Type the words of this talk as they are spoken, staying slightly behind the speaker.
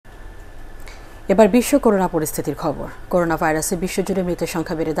এবার বিশ্ব করোনা পরিস্থিতির খবর। করোনা ভাইরাসে বিশ্বজুড়ে মৃতের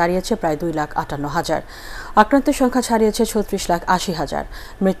সংখ্যা বেড়ে দাঁড়িয়েছে প্রায় 2,58,000। আক্রান্তের সংখ্যা ছাড়িয়েছে 36,80,000।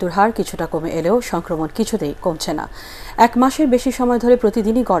 মৃত্যুর হার কিছুটা কমে এলেও সংক্রমণ কিছুতেই কমছে না। এক মাসের বেশি সময় ধরে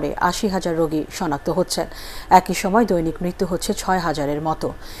প্রতিদিনই গড়ে 80,000 রোগী শনাক্ত হচ্ছেন। একই সময় দৈনিক মৃত্যু হচ্ছে 6,000-এর মতো।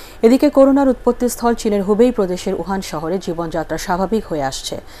 এদিকে করোনার উৎপত্তিস্থল চীনের হুবেই প্রদেশের উহান শহরে জীবনযাত্রা স্বাভাবিক হয়ে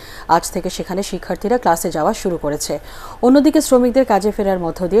আসছে। আজ থেকে সেখানে শিক্ষার্থীরা ক্লাসে যাওয়া শুরু করেছে। অন্যদিকে শ্রমিকদের কাজে ফেরার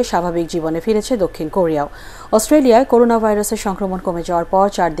মধ্য দিয়ে স্বাভাবিক জীবনে ফিরেছে দক্ষিণ কোরিয়াও। অস্ট্রেলিয়ায় করোনা ভাইরাসের সংক্রমণ কমে যাওয়ার পর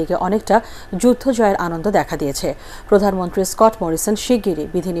চারদিকে অনেকটা যুদ্ধ জয়ের আনন্দ দেখা দিয়েছে। প্রধানমন্ত্রী স্কট মরিসন শিগগিরই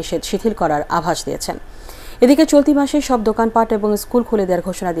বিধিনিষেধ শিথিল করার আভাস দিয়েছেন। এদিকে চলতি মাসে সব দোকানপাট এবং স্কুল খুলে দেওয়ার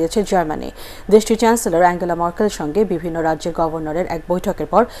ঘোষণা দিয়েছে জার্মানি। দেশটির চ্যান্সেলর অ্যাঙ্গেলা মার্কেলের সঙ্গে বিভিন্ন রাজ্যের গভর্নরের এক বৈঠকের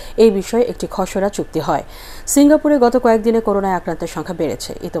পর এই বিষয়ে একটি খসড়া চুক্তি হয়। সিঙ্গাপুরে গত কয়েকদিনে করোনায় আক্রান্তের সংখ্যা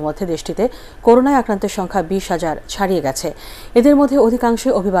বেড়েছে। ইতিমধ্যে দেশটিতে করোনায় আক্রান্তের সংখ্যা 20,000 ছাড়িয়ে গেছে। এদের মধ্যে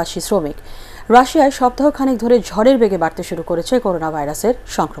অধিকাংশই অভিবাসী শ্রমিক। রাশিয়ায় সপ্তাহখানেক ধরে ঝড়ের বেগে বাড়তে শুরু করেছে করোনা ভাইরাসের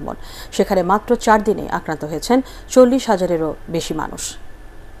সংক্রমণ। সেখানে মাত্র 4 দিনে আক্রান্ত হয়েছেন 40,000-এরও বেশি মানুষ।